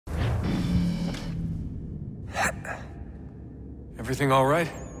Everything all right?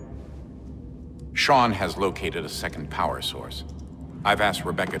 Sean has located a second power source. I've asked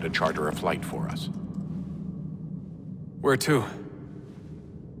Rebecca to charter a flight for us. Where to?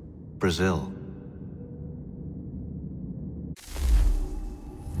 Brazil.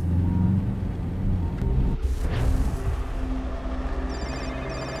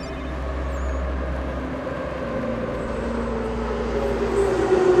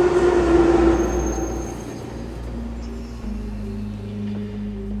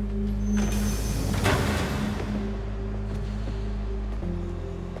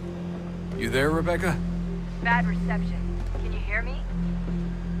 You there, Rebecca? Bad reception. Can you hear me?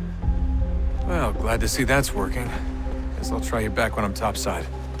 Well, glad to see that's working. Guess I'll try you back when I'm topside.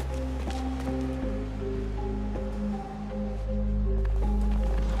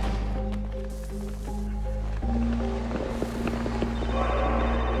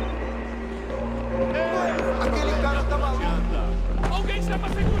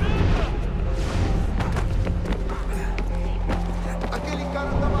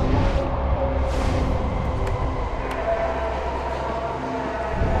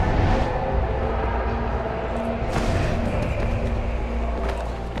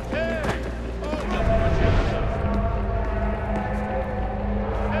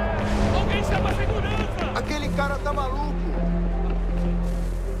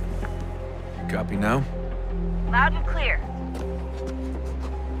 Copy now? Loud and clear.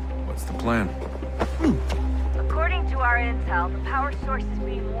 What's the plan? According to our intel, the power source is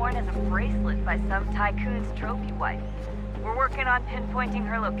being worn as a bracelet by some tycoon's trophy wife. We're working on pinpointing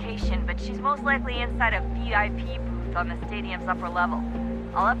her location, but she's most likely inside a VIP booth on the stadium's upper level.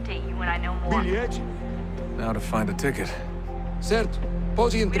 I'll update you when I know more. Bilhete? Now to find a ticket. Certo.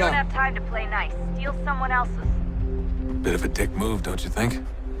 Pode We don't entrar. have time to play nice. Steal someone else's. Bit of a dick move, don't you think?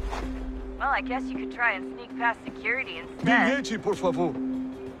 Well, I guess you could try and sneak past security instead. Bilhete, por favor.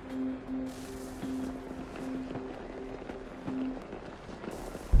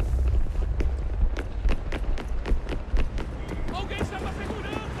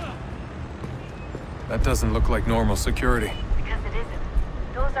 That doesn't look like normal security. Because it isn't.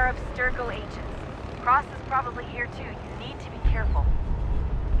 Those are Abstergo agents. Cross is probably here too. You need to be careful.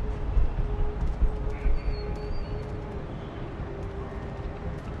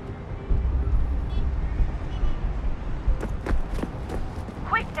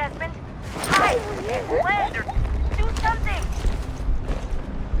 Quick, Desmond! Hide! Land or do something!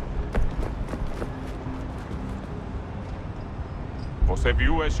 Você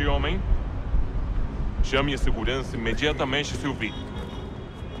viu este homem? Chame a segurança imediatamente se o vir.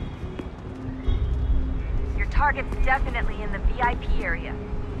 Your target's definitely in the VIP area.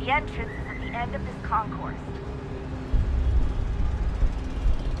 The entrance is at the end of this concourse.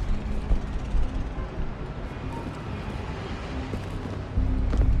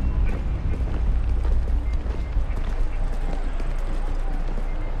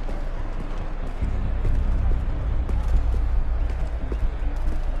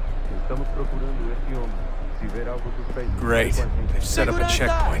 Estamos procurando este homem. Se ver algo suspeito. Great. They've set up a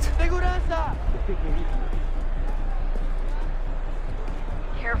checkpoint. Segurança!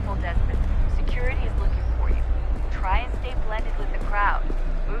 Careful, Desmond. Security is looking for you. Try and stay blended with the crowd.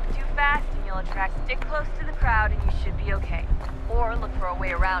 Move too fast and you'll attract. Stick close to the crowd and you should be okay. Or look for a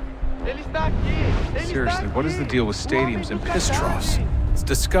way around it. Ele está aqui! Ele Seriously, está what is the aqui! deal with O stadiums homem and do piss troughs? cadáver! It's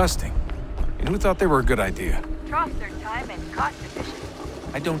disgusting. And who thought they were a good idea? Troughs are time and cost efficient.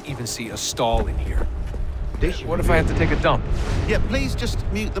 I don't even see a stall in here. What if I have to take a dump? Yeah, please just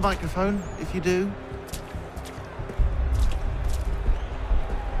mute the microphone if you do.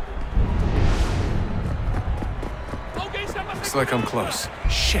 Looks like I'm close.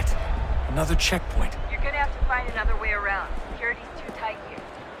 Shit! Another checkpoint. You're gonna have to find another way around. Security's too tight here.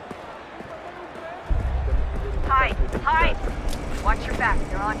 Hide! Hide! Watch your back,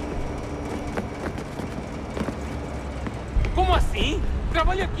 they're on you. Como assim?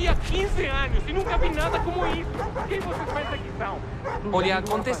 Trabalho aqui há 15 anos e nunca vi nada como isso. Quem vocês pensam que são? Olha,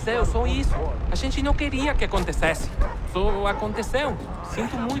 aconteceu só isso. A gente não queria que acontecesse. Só aconteceu.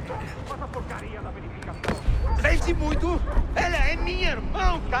 Sinto muito. Essa porcaria da verificação. Sente muito! Ela é minha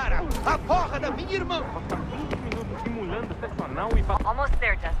irmã, cara! A porra da minha irmã! Passa 20 minutos simulando sexo anal e fala... Almost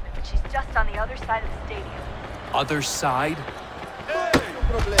there, Desmond, but she's just on the other side of the stadium. Other side? Qual é o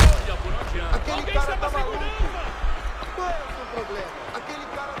seu problema? Aquele cara tá maluco! Qual é o seu problema? Aquele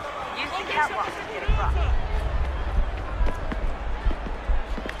cara tá maluco! Use the catwalk to get across.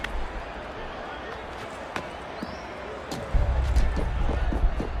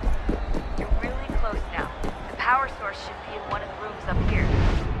 You're really close now. The power source should be in one of the rooms up here.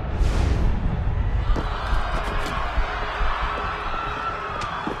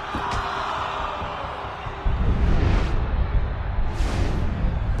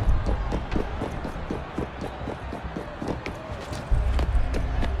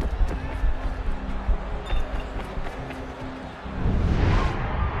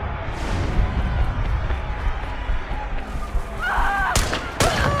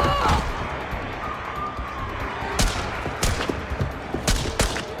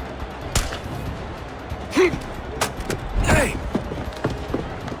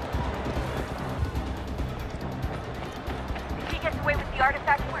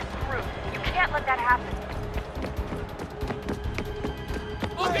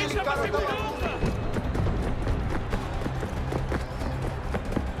 Deixa pra segurança!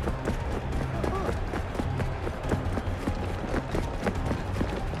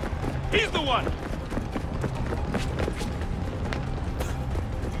 He's the one!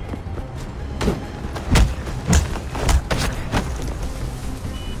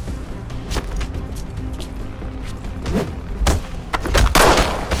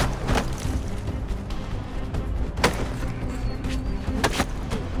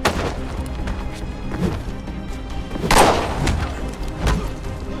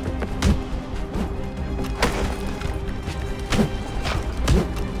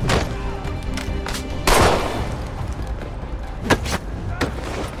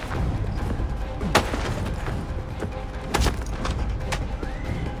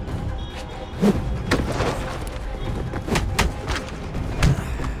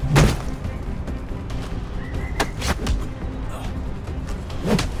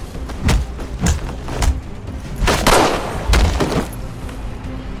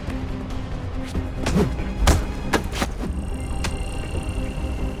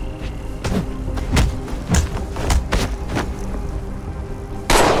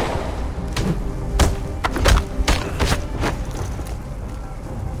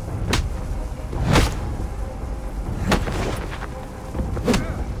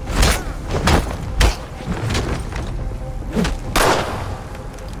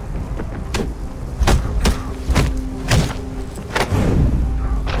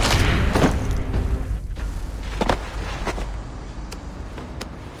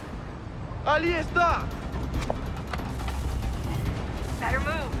 Ali está! Better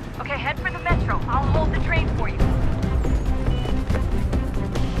move. Okay, head for the metro. I'll hold the train for you.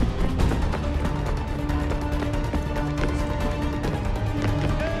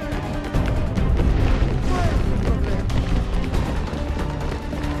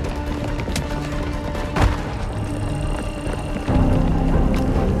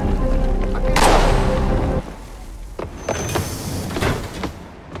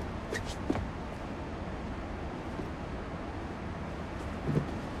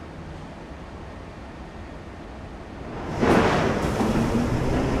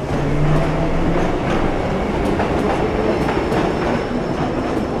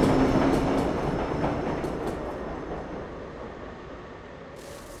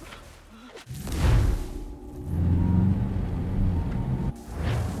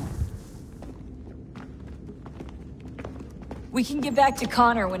 We can get back to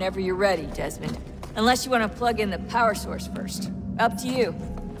Connor whenever you're ready, Desmond. Unless you want to plug in the power source first. Up to you.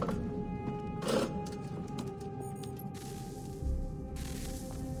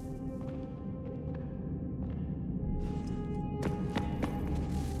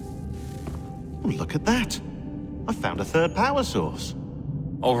 Look at that. I found a third power source.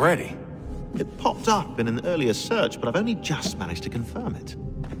 Already? It popped up in an earlier search, but I've only just managed to confirm it.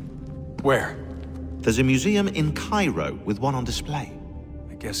 Where? There's a museum in Cairo with one on display.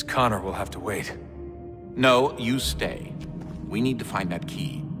 I guess Connor will have to wait. No, you stay. We need to find that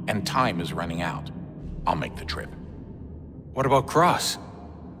key, and time is running out. I'll make the trip. What about Cross?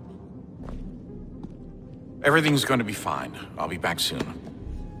 Everything's going to be fine. I'll be back soon.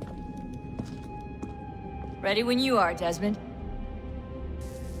 Ready when you are, Desmond.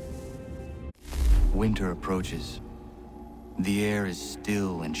 Winter approaches. The air is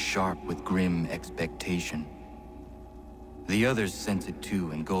still and sharp with grim expectation. The others sense it too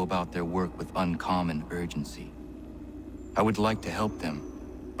and go about their work with uncommon urgency. I would like to help them,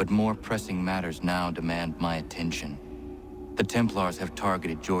 but more pressing matters now demand my attention. The Templars have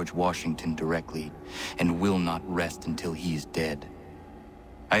targeted George Washington directly, and will not rest until he is dead.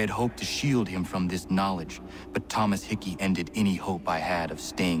 I had hoped to shield him from this knowledge, but Thomas Hickey ended any hope I had of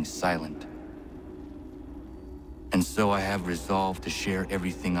staying silent. And so I have resolved to share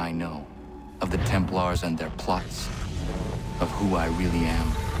everything I know of the Templars and their plots, of who I really am.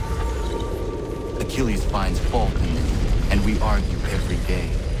 Achilles finds fault in them, and we argue every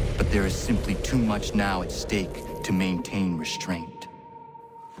day, but there is simply too much now at stake to maintain restraint.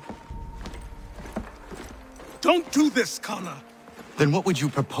 Don't do this, Connor! Then what would you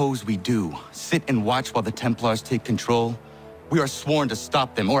propose we do? Sit and watch while the Templars take control? We are sworn to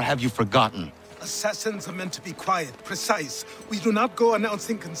stop them, or have you forgotten? Assassins are meant to be quiet, precise. We do not go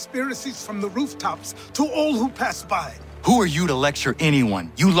announcing conspiracies from the rooftops to all who pass by. Who are you to lecture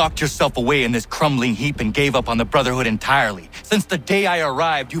anyone? You locked yourself away in this crumbling heap and gave up on the Brotherhood entirely. Since the day I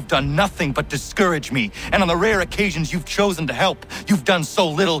arrived, you've done nothing but discourage me. And on the rare occasions you've chosen to help, you've done so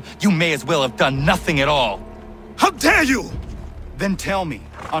little, you may as well have done nothing at all. How dare you! Then tell me,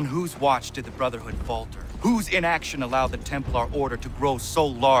 on whose watch did the Brotherhood falter? Whose inaction allowed the Templar Order to grow so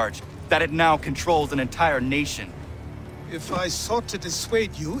large that it now controls an entire nation? If I sought to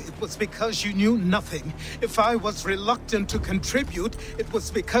dissuade you, it was because you knew nothing. If I was reluctant to contribute, it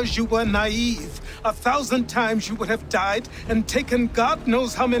was because you were naive. 1,000 times you would have died and taken God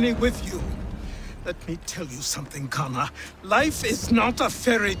knows how many with you. Let me tell you something, Connor. Life is not a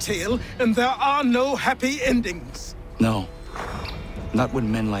fairy tale, and there are no happy endings. No. Not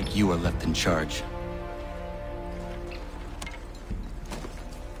when men like you are left in charge.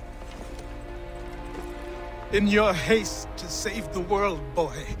 In your haste to save the world,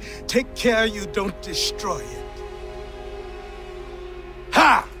 boy, take care you don't destroy it.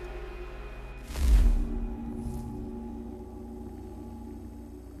 Ha!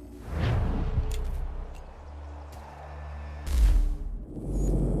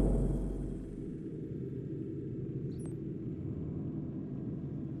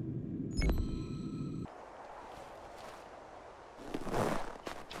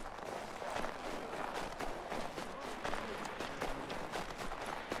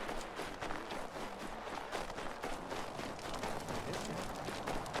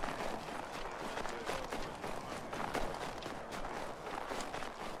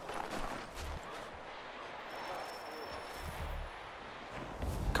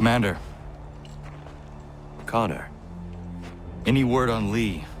 Commander. Connor. Any word on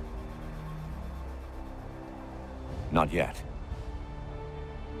Lee? Not yet.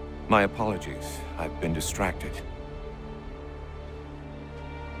 My apologies. I've been distracted.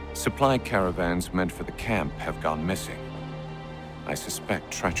 Supply caravans meant for the camp have gone missing. I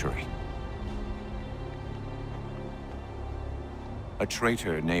suspect treachery. A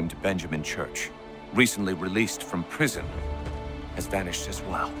traitor named Benjamin Church, recently released from prison, has vanished as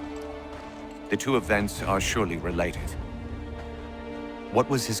well. The two events are surely related. What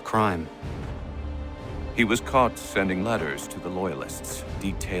was his crime? He was caught sending letters to the Loyalists,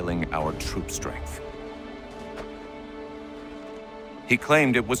 detailing our troop strength. He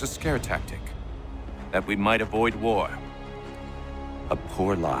claimed it was a scare tactic, that we might avoid war. A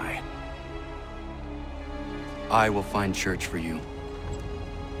poor lie. I will find Church for you.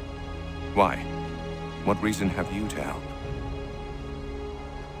 Why? What reason have you to help?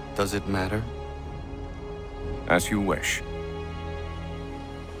 Does it matter? As you wish.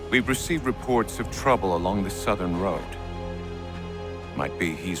 We've received reports of trouble along the southern road. Might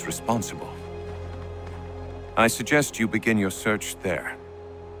be he's responsible. I suggest you begin your search there.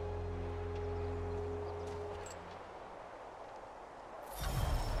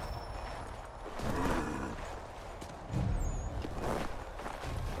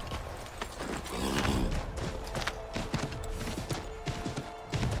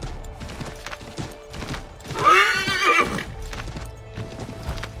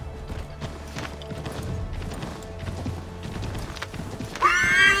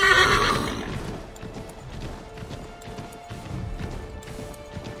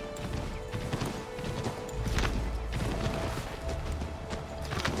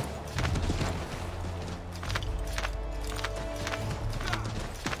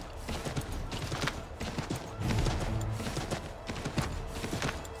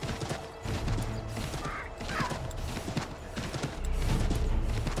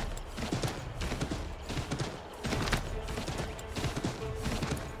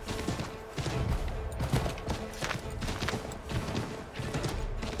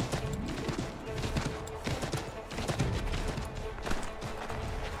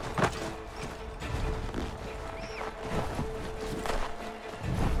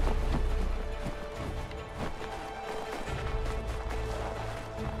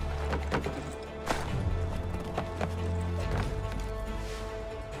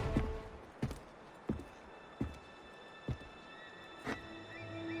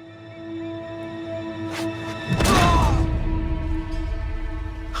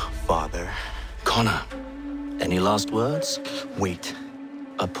 Connor, any last words? Wait.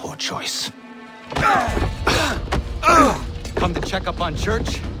 A poor choice. Come to check up on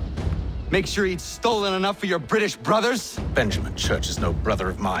Church? Make sure he'd stolen enough for your British brothers? Benjamin Church is no brother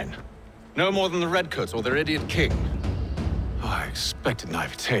of mine. No more than the Redcoats or their idiot king. Oh, I expected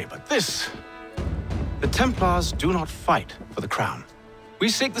naivete, but this... The Templars do not fight for the crown. We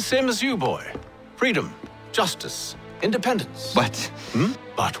seek the same as you, boy. Freedom, justice, independence. But...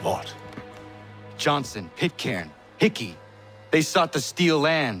 But what? Johnson, Pitcairn, Hickey. They sought to steal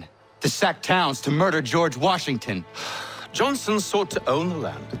land, to sack towns, to murder George Washington. Johnson sought to own the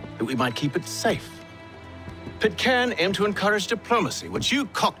land, that we might keep it safe. Pitcairn aimed to encourage diplomacy, which you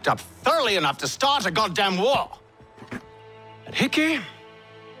cocked up thoroughly enough to start a goddamn war. And Hickey?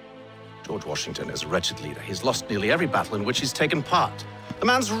 George Washington is a wretched leader. He's lost nearly every battle in which he's taken part. The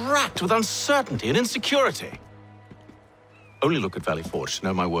man's racked with uncertainty and insecurity. Only look at Valley Forge to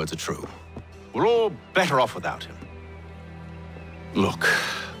know my words are true. We're all better off without him. Look,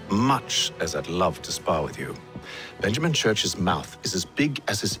 much as I'd love to spar with you, Benjamin Church's mouth is as big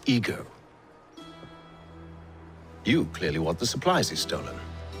as his ego. You clearly want the supplies he's stolen.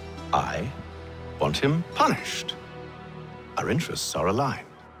 I want him punished. Our interests are aligned.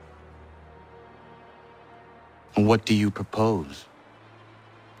 What do you propose?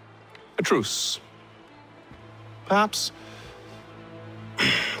 A truce. Perhaps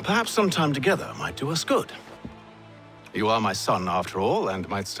some time together might do us good. You are my son, after all, and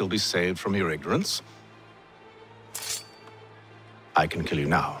might still be saved from your ignorance. I can kill you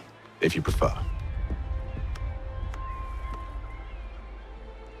now, if you prefer.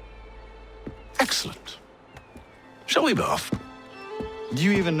 Excellent. Shall we be off? Do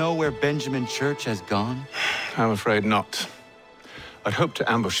you even know where Benjamin Church has gone? I'm afraid not. I'd hoped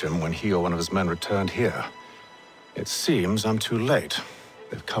to ambush him when he or one of his men returned here. It seems I'm too late.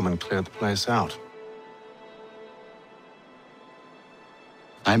 They've come and cleared the place out.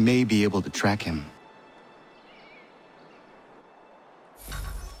 I may be able to track him.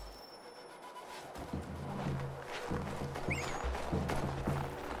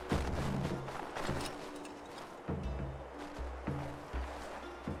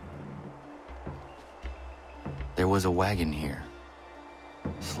 There was a wagon here,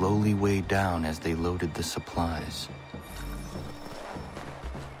 slowly weighed down as they loaded the supplies.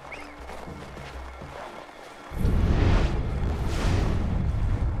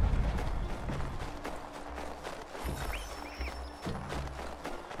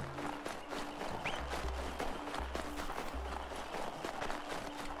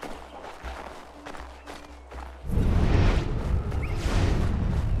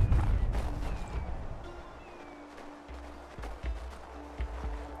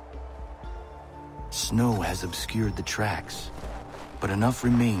 Snow has obscured the tracks, but enough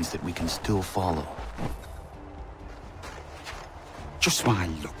remains that we can still follow. Just my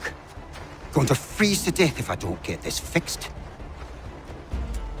luck. Going to freeze to death if I don't get this fixed.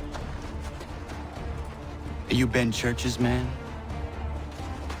 Are you Ben Church's man?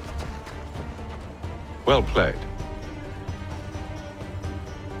 Well played.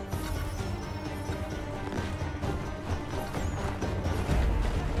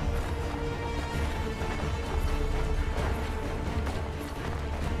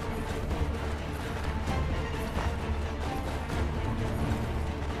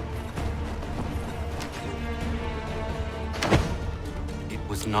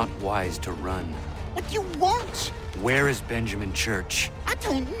 Not wise to run. What do you want? Where is Benjamin Church? I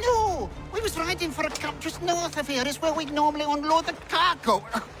don't know. We was riding for a camp just north of here. Is where we'd normally unload the cargo.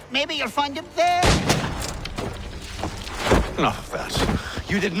 Maybe you'll find him there. Enough of that.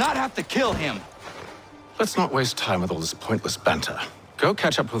 You did not have to kill him. Let's not waste time with all this pointless banter. Go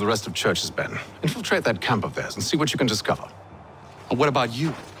catch up with the rest of Church's men. Infiltrate that camp of theirs and see what you can discover. And what about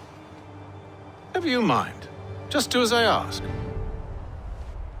you? Never you mind. Just do as I ask.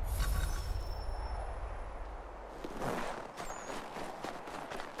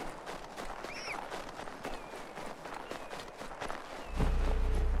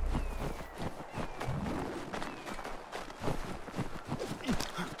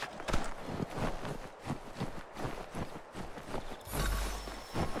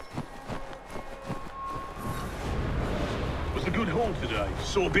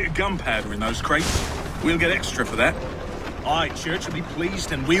 Saw a bit of gunpowder in those crates. We'll get extra for that. Aye, Church will be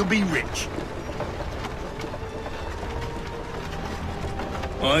pleased and we'll be rich.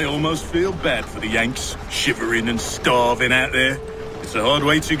 I almost feel bad for the Yanks, shivering and starving out there. It's a hard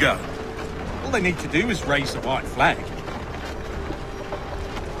way to go. All they need to do is raise the white flag.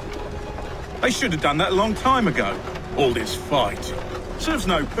 They should have done that a long time ago. All this fight serves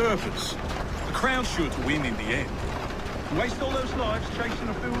no purpose. The Crown's sure to win in the end. Waste all those lives chasing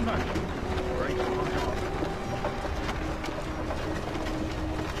a fool notion. Breaks my heart.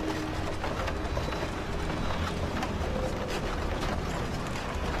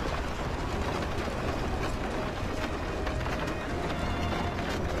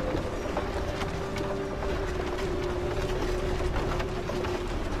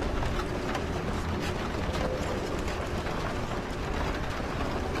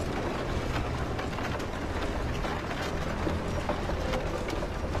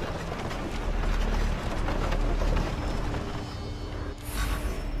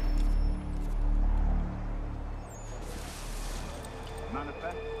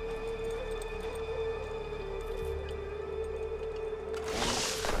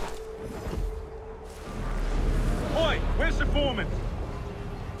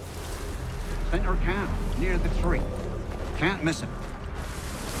 center camp, near the tree. Can't miss it.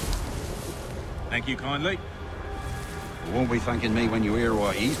 Thank you kindly. You won't be thanking me when you hear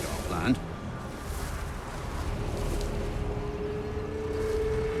what he's got planned.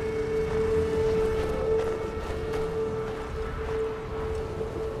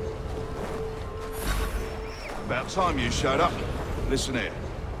 About time you showed up. Listen here.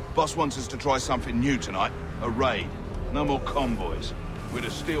 Boss wants us to try something new tonight. A raid. No more convoys. We're to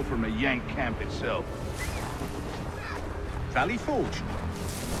steal from the Yank camp itself. Valley Forge?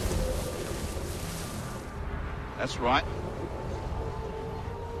 That's right.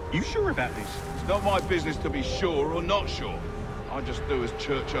 You sure about this? It's not my business to be sure or not sure. I just do as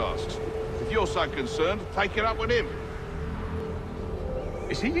Church asks. If you're so concerned, take it up with him.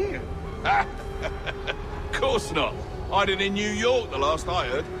 Is he here? Of course not. Hiding in New York, the last I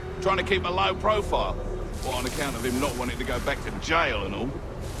heard. Trying to keep a low profile. Well, on account of him not wanting to go back to jail and all.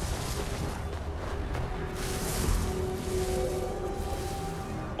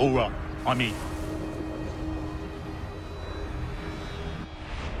 All right, I'm in.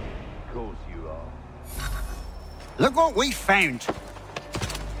 Of course you are. Look what we found.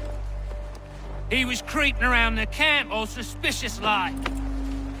 He was creeping around the camp all suspicious-like.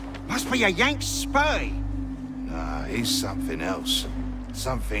 Must be a Yank spy. Nah, he's something else.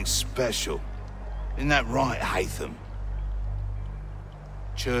 Something special. Isn't that right, Hatham?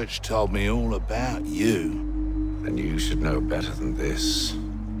 Church told me all about you. Then you should know better than this.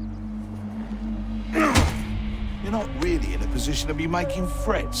 You're not really in a position to be making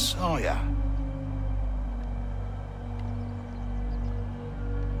threats, are ya?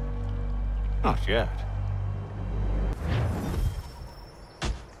 Not yet.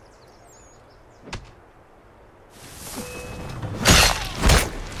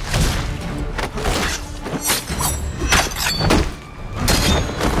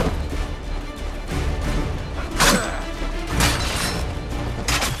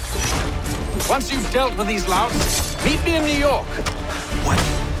 Once you've dealt with these louts, meet me in New York. What?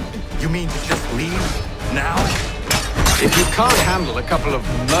 You mean to just leave? Now? If you can't handle a couple of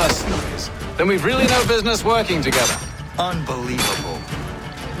mercenaries, then we've really no business working together. Unbelievable.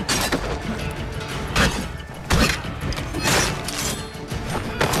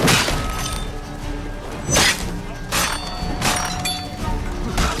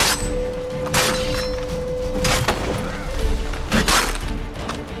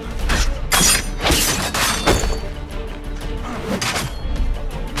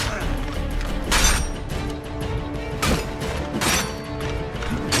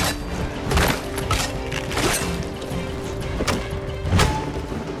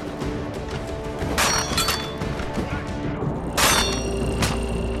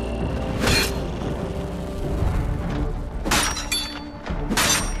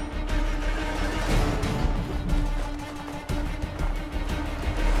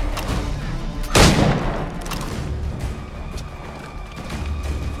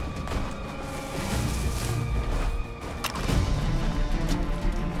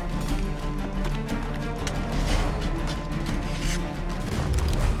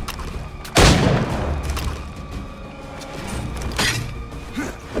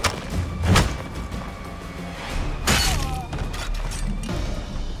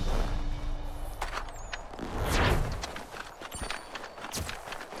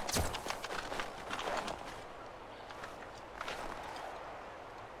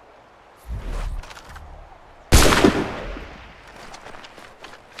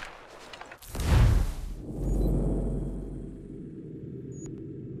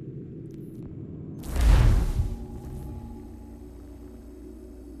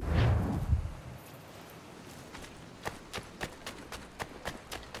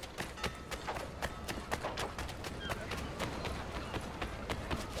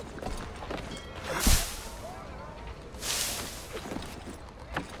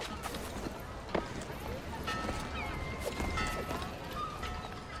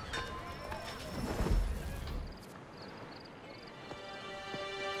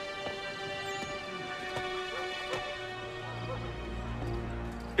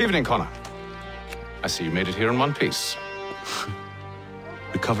 Evening, Connor. I see you made it here in one piece.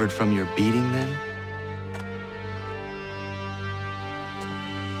 Recovered from your beating, then?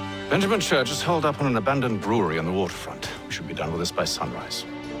 Benjamin Church is holed up on an abandoned brewery on the waterfront. We should be done with this by sunrise.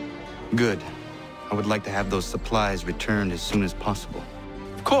 Good. I would like to have those supplies returned as soon as possible.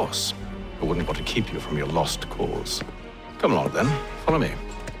 Of course. I wouldn't want to keep you from your lost cause. Come along, then. Follow me.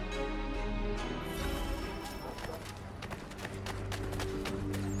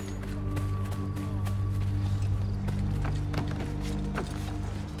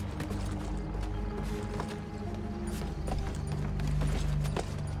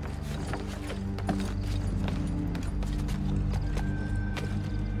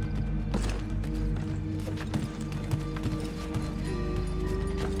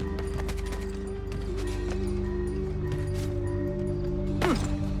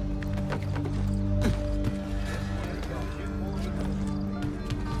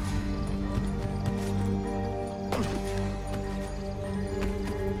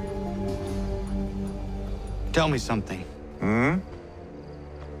 Tell me something. Hmm?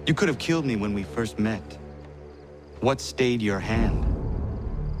 You could have killed me when we first met. What stayed your hand?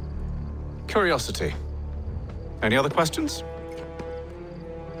 Curiosity. Any other questions?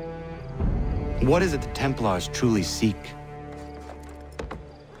 What is it the Templars truly seek?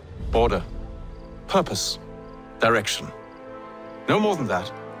 Order. Purpose. Direction. No more than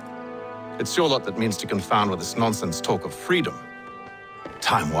that. It's your lot that means to confound with this nonsense talk of freedom.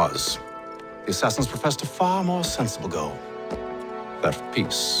 Time was. The assassins professed a far more sensible goal. That of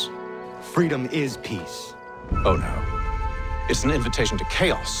peace. Freedom is peace. Oh no. It's an invitation to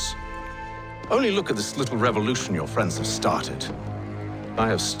chaos. Only look at this little revolution your friends have started. I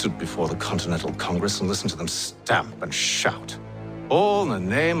have stood before the Continental Congress and listened to them stamp and shout. All in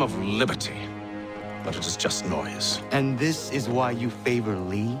the name of liberty. But it is just noise. And this is why you favor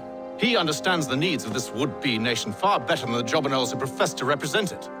Lee? He understands the needs of this would-be nation far better than the jobberknolls who profess to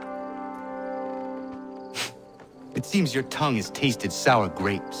represent it. It seems your tongue has tasted sour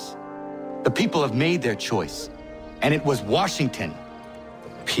grapes. The people have made their choice, and it was Washington.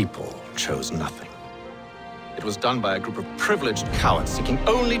 The people chose nothing. It was done by a group of privileged cowards seeking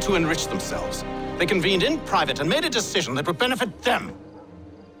only to enrich themselves. They convened in private and made a decision that would benefit them.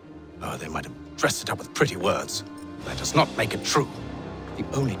 Oh, they might have dressed it up with pretty words. That does not make it true. The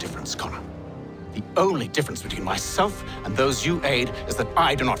only difference, Connor, the only difference between myself and those you aid is that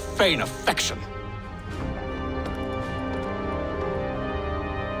I do not feign affection.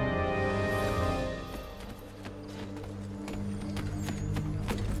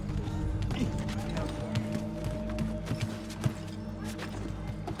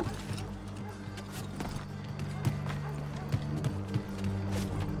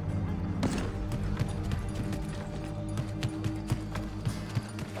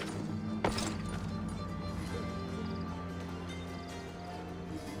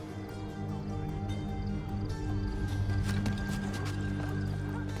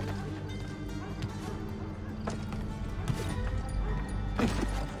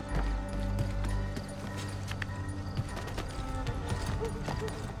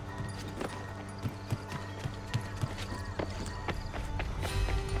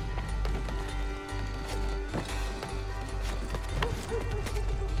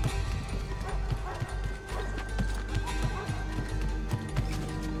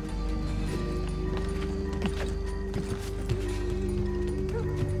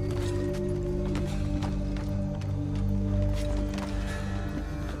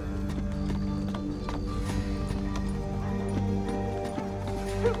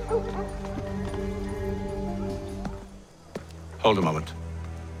 Hold a moment.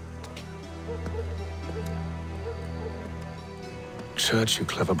 Church, you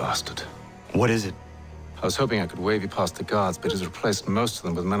clever bastard. What is it? I was hoping I could wave you past the guards, but he's replaced most of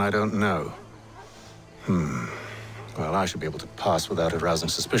them with men I don't know. Well, I should be able to pass without arousing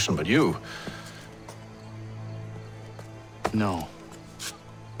suspicion, but you... No.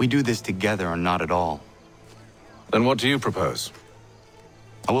 We do this together or not at all. Then what do you propose?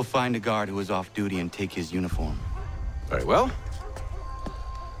 I will find a guard who is off duty and take his uniform. Very well.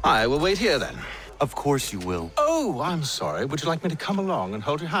 I will wait here, then. Of course you will. Oh, I'm sorry. Would you like me to come along and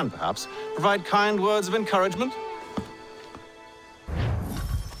hold your hand, perhaps? Provide kind words of encouragement?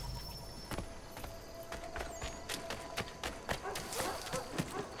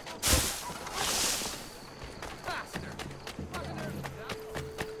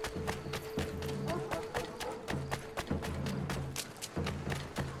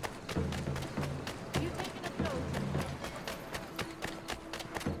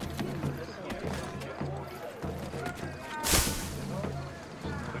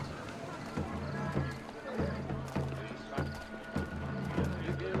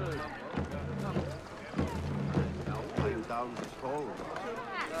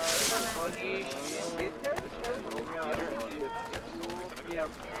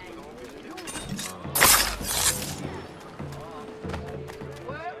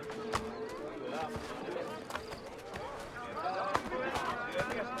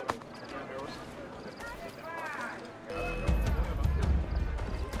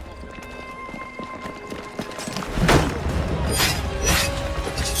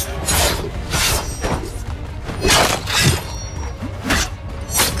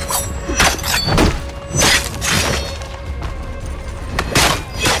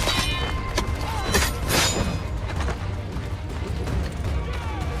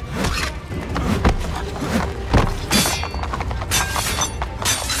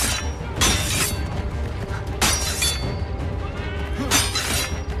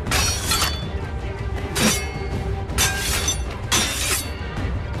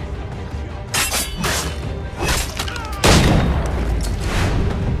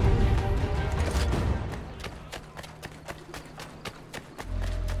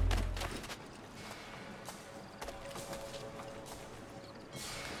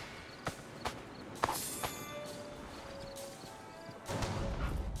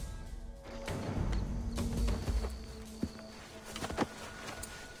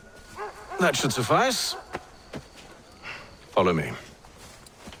 That should suffice. Follow me.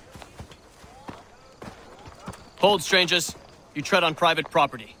 Hold, strangers. You tread on private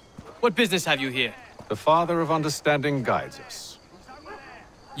property. What business have you here? The Father of Understanding guides us.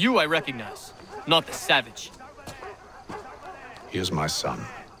 You I recognize, not the savage. He is my son.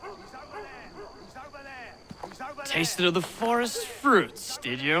 Tasted of the forest fruits,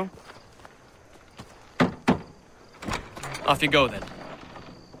 did you? Off you go, then.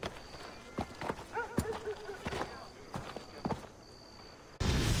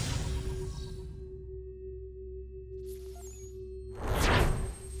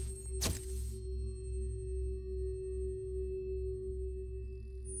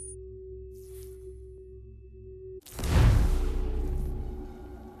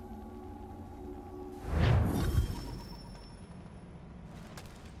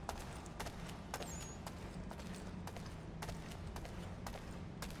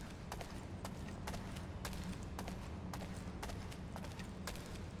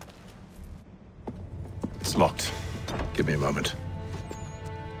 It's locked. Give me a moment.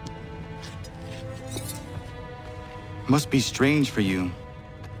 Must be strange for you,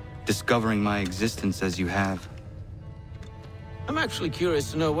 discovering my existence as you have. I'm actually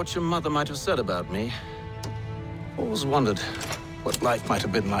curious to know what your mother might have said about me. Always wondered what life might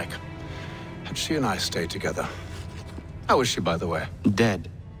have been like had she and I stayed together. How is she, by the way? Dead.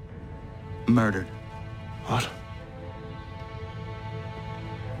 Murdered. What?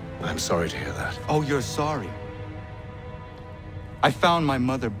 I'm sorry to hear that. Oh, you're sorry. I found my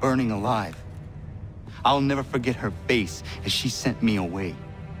mother burning alive. I'll never forget her face as she sent me away.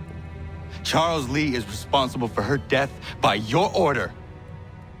 Charles Lee is responsible for her death by your order.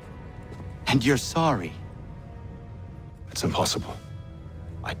 And you're sorry. It's impossible.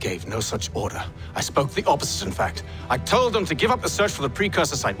 I gave no such order. I spoke the opposite, in fact. I told them to give up the search for the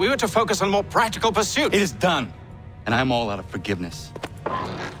precursor site. We were to focus on more practical pursuits. It is done, and I'm all out of forgiveness.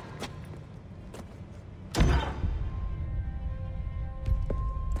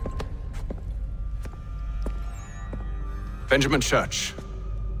 Benjamin Church,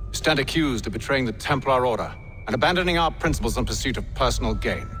 you stand accused of betraying the Templar Order and abandoning our principles in pursuit of personal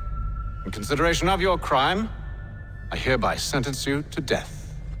gain. In consideration of your crime, I hereby sentence you to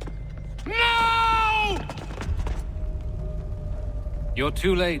death. No! You're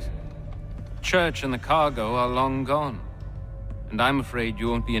too late. Church and the cargo are long gone. And I'm afraid you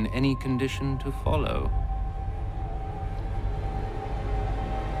won't be in any condition to follow.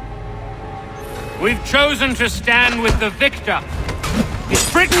 We've chosen to stand with the victor.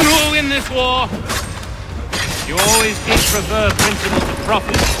 It's Britain who will win this war. You always did prefer principles of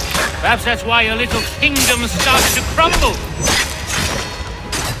profit. Perhaps that's why your little kingdom started to crumble.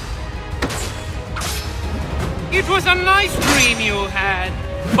 It was a nice dream you had,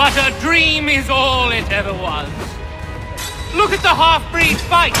 but a dream is all it ever was. Look at the half-breed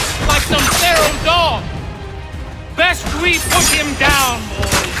fight, like some feral dog. Best we put him down,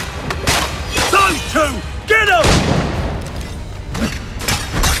 boys. Those two! Get them!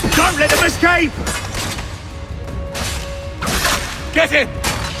 Don't let them escape! Get in!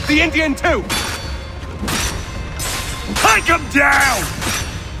 The Indian too! Take him down!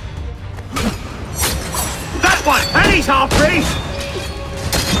 That one! And he's half-breed!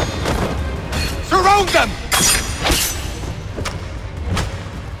 Surround them!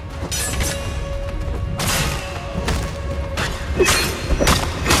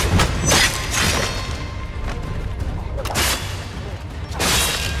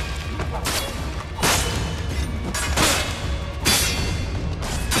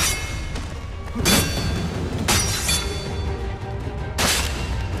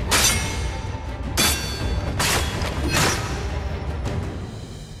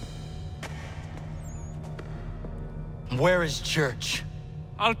 Where is Church?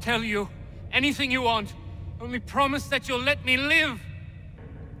 I'll tell you. Anything you want. Only promise that you'll let me live.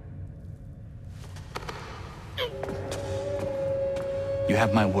 You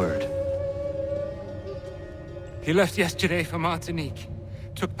have my word. He left yesterday for Martinique.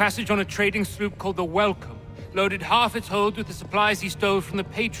 Took passage on a trading sloop called the Welcome. Loaded half its hold with the supplies he stole from the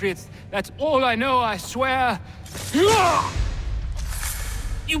Patriots. That's all I know, I swear.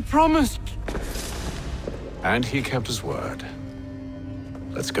 You promised. And he kept his word.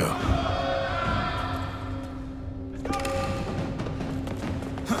 Let's go.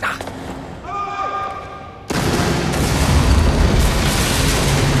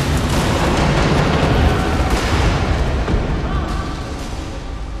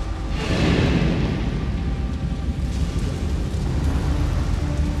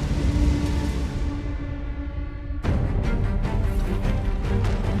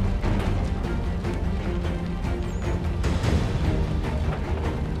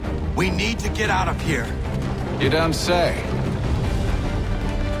 We need to get out of here. You don't say.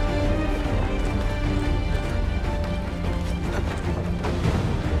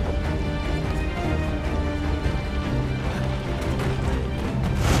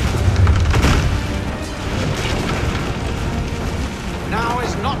 Now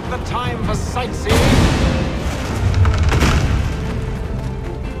is not the time for sightseeing.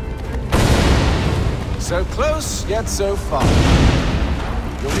 So close, yet so far.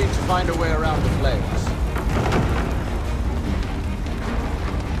 You'll need to find a way around the flames.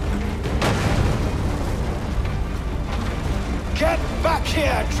 Get back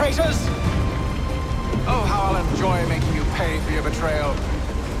here, traitors! Oh, how I'll enjoy making you pay for your betrayal.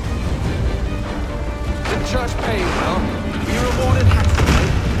 The church paid well, you rewarded handsomely.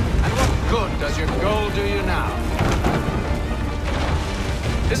 And what good does your gold do you now?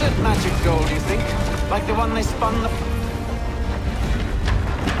 Is it magic gold, you think? Like the one they spun the...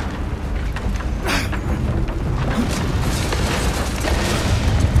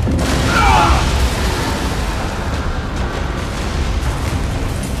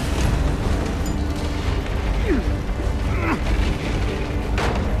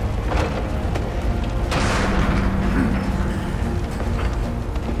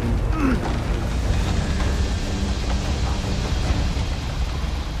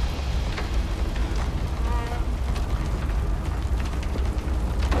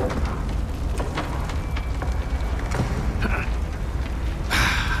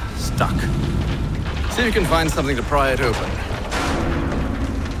 See if you can find something to pry it open.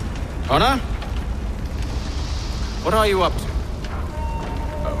 Honor? What are you up to?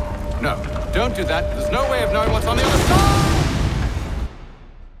 Oh, no. Don't do that. There's no way of knowing what's on the other side!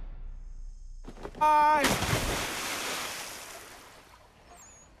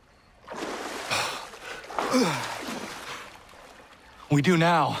 We do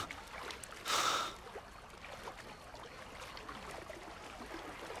now.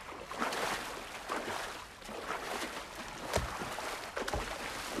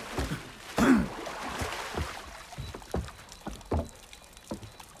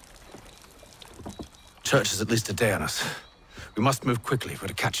 Church is at least a day on us. We must move quickly if we're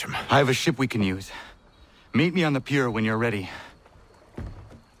to catch him. I have a ship we can use. Meet me on the pier when you're ready.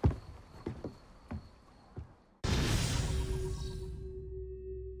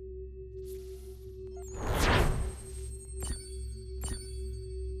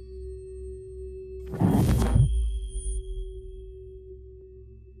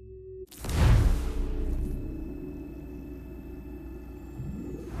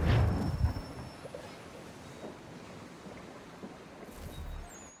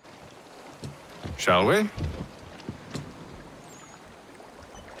 Shall we?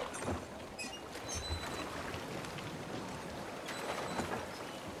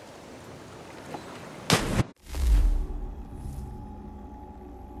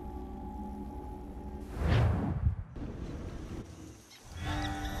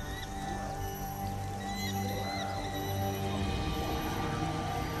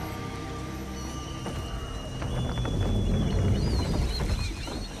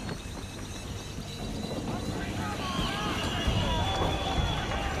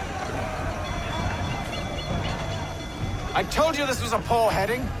 I told you this was a poor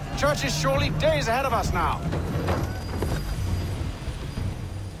heading. Church is surely days ahead of us now.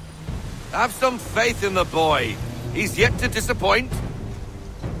 Have some faith in the boy. He's yet to disappoint.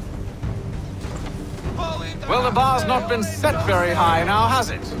 Well, the bar's not been set very high now,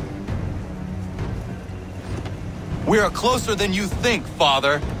 has it? We are closer than you think,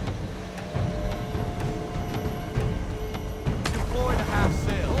 Father. Deploy to half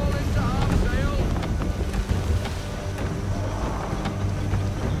sail. All into half sail.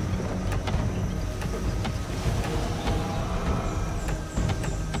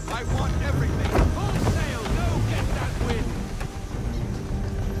 I want everything. Full sail. No, get that wind.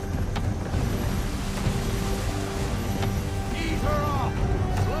 Ease her off.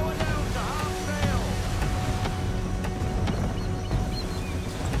 Slow her down to half sail.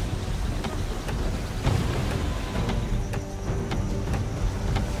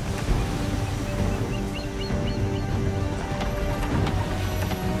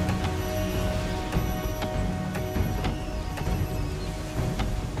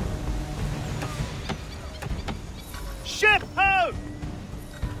 Ship ho!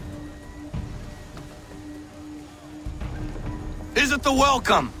 Is it the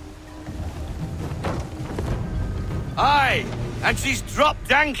welcome? Aye, and she's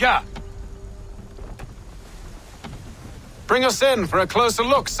dropped anchor. Bring us in for a closer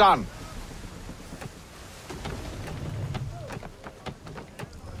look, son.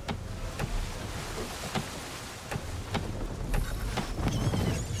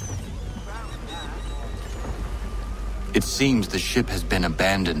 It seems the ship has been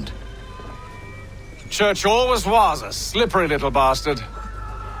abandoned. Church always was a slippery little bastard.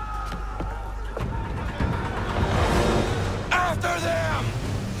 After them!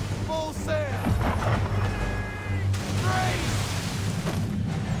 Full sail!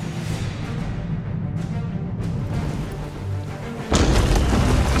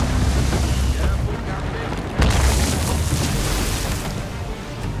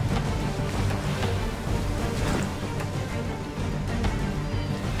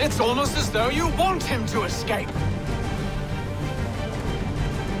 It's almost as though you want him to escape.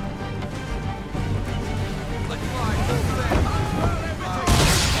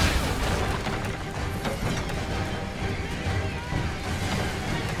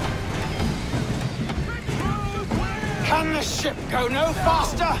 Can the ship go no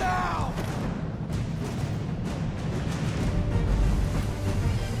faster?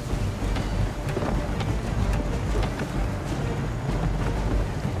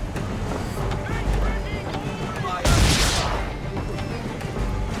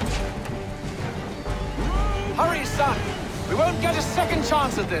 Hurry, son! We won't get a second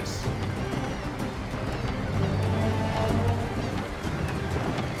chance at this.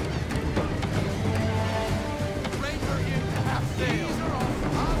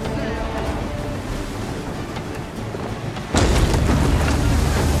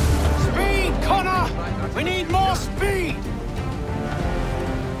 Speed, Connor! We need more speed!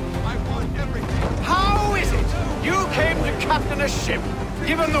 I want everything. How is it you came to captain a ship,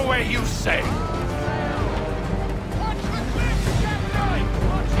 given the way you sailed?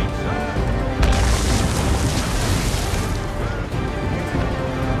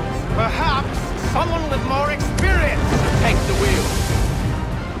 Perhaps someone with more experience should take the wheel.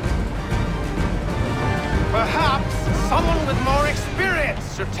 Perhaps someone with more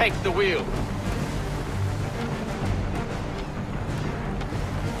experience should take the wheel.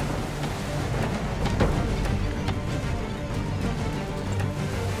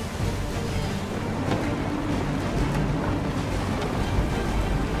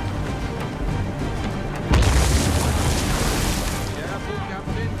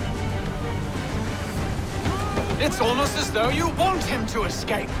 It's almost as though you want him to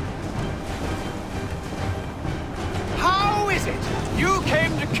escape. How is it you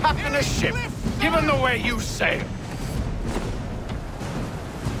came to captain a ship, given the way you sail?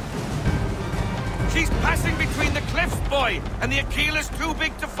 She's passing between the cliffs, boy, and the Aquila's too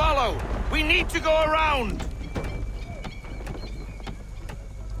big to follow. We need to go around.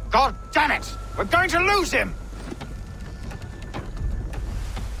 God damn it! We're going to lose him!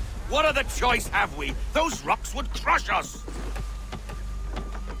 What other choice have we? Those rocks would crush us.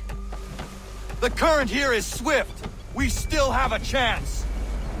 The current here is swift. We still have a chance.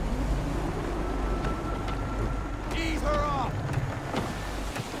 Ease her up.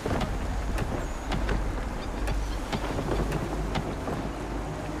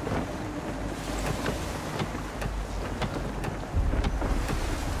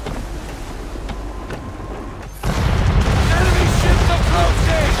 Enemy ships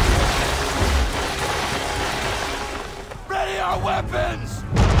approaching! Ready our weapons!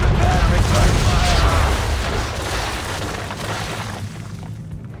 Prepare to return fire!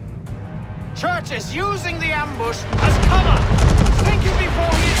 Church is using the ambush as cover! Thinking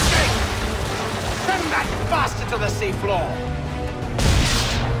before he escapes! Send that bastard to the seafloor!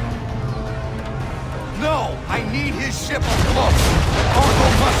 No! I need his ship afloat! The cargo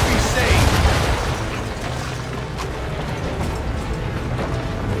must be saved!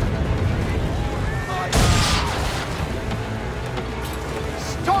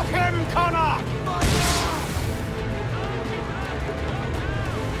 Stop him, Connor!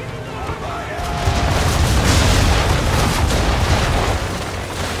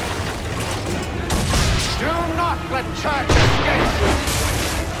 Do not let Church escape!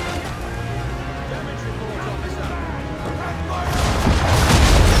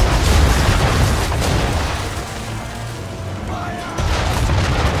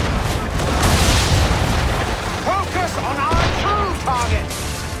 Focus on our true target!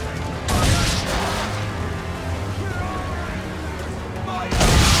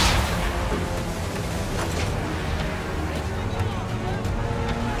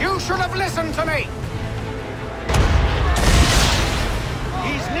 You should have listened to me!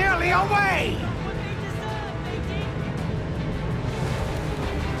 He's nearly away!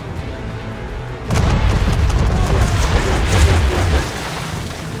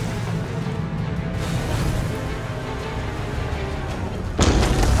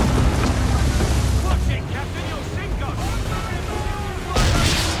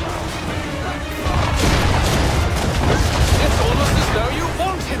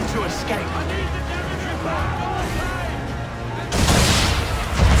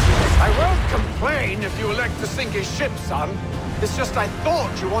 complain if you elect to sink his ship, son. It's just I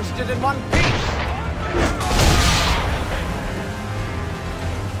thought you wanted it in one piece.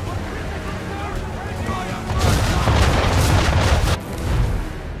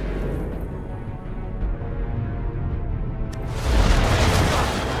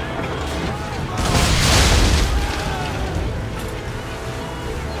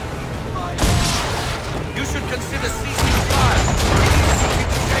 You should consider ceasing fire.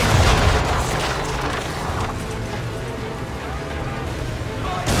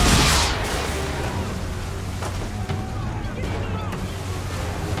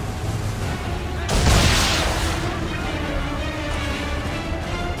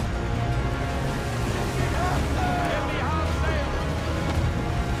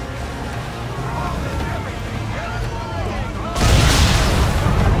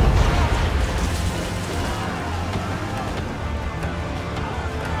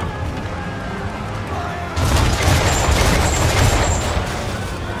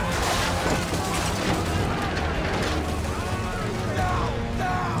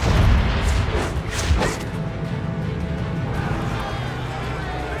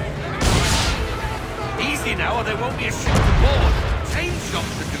 Now, or there won't be a ship to board. Chain shot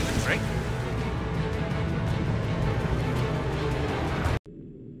should do the trick.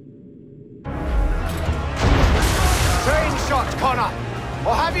 Train shot, Connor!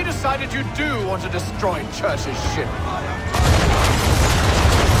 Or have you decided you do want to destroy Church's ship?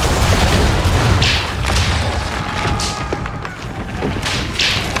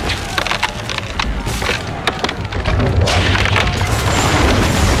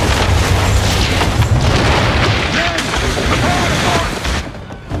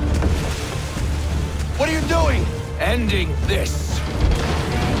 What are you doing? Ending this.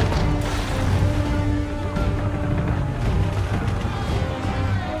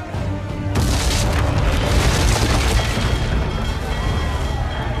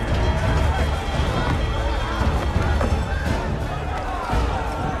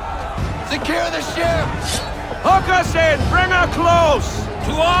 Secure the ship! Hook us in! Bring her close!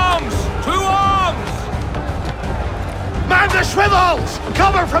 To arms! To arms! Man the swivels!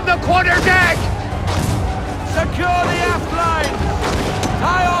 Cover from the quarter deck! Secure the aft line!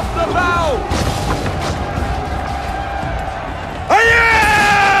 Tie off the bow!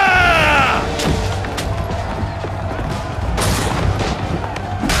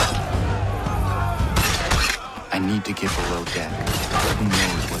 I need to get below deck. Who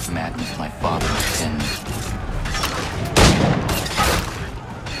knows what madness my father intends?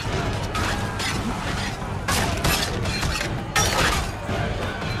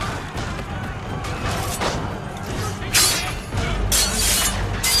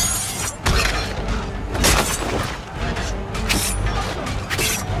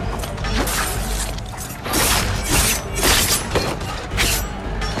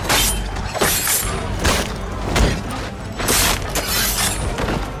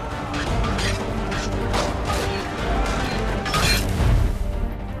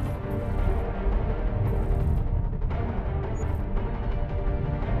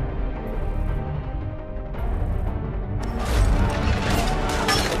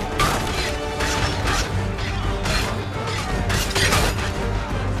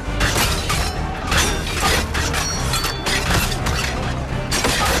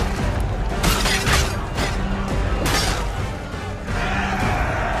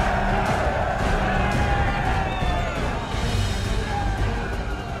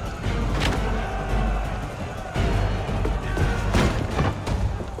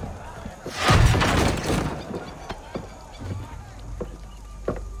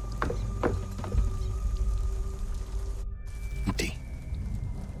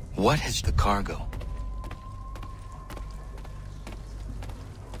 What has the cargo?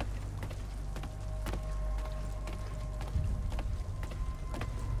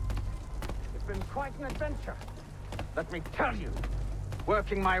 It's been quite an adventure, let me tell you.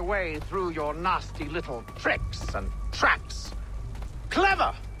 Working my way through your nasty little tricks and traps.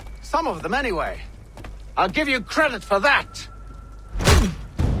 Clever! Some of them anyway. I'll give you credit for that.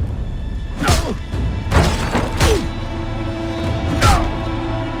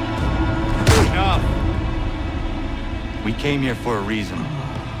 We came here for a reason.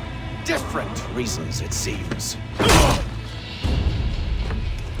 Different reasons, it seems.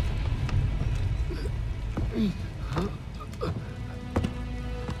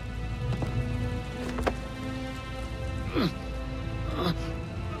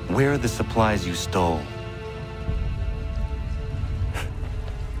 Where are the supplies you stole?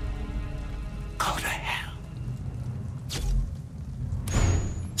 Go to hell.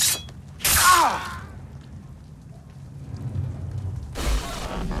 Ah!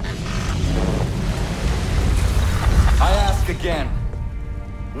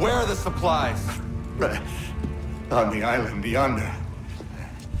 supplies? On the island yonder.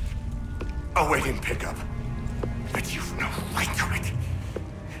 Awaiting pickup. But you've no right to it.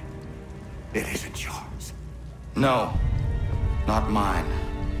 It isn't yours. No, not mine.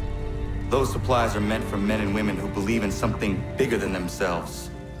 Those supplies are meant for men and women who believe in something bigger than themselves.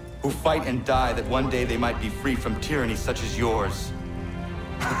 Who fight and die that one day they might be free from tyranny such as yours.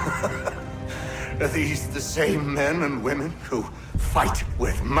 Are these the same men and women who fight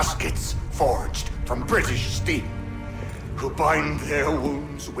with muskets forged from British steel? Who bind their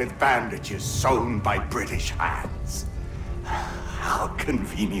wounds with bandages sewn by British hands? How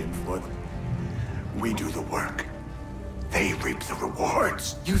convenient for them. We do the work. They reap the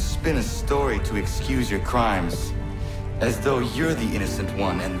rewards. You spin a story to excuse your crimes, as though you're the innocent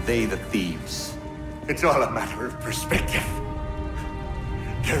one and they the thieves. It's all a matter of perspective.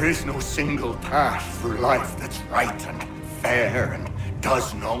 There is no single path through life that's right and fair and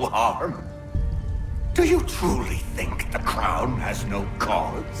does no harm. Do you truly think the Crown has no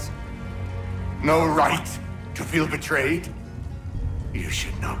cause? No right to feel betrayed? You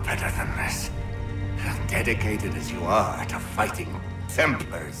should know better than this. Dedicated as you are to fighting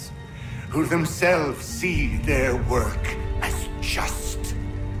Templars, who themselves see their work as just.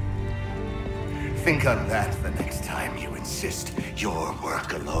 Think on that the next time you insist your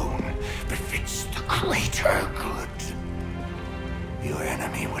work alone befits the greater good. Your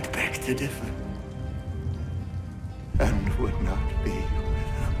enemy would beg to differ, and would not be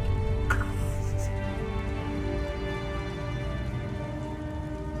without cause.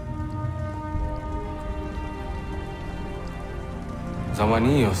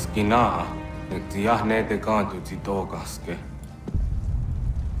 Zawanios kina, ektiahne de kantu titogaske.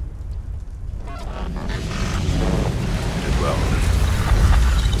 Did well.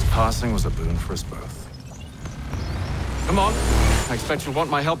 His passing was a boon for us both. Come on. I expect you'll want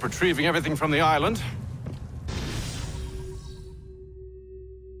my help retrieving everything from the island.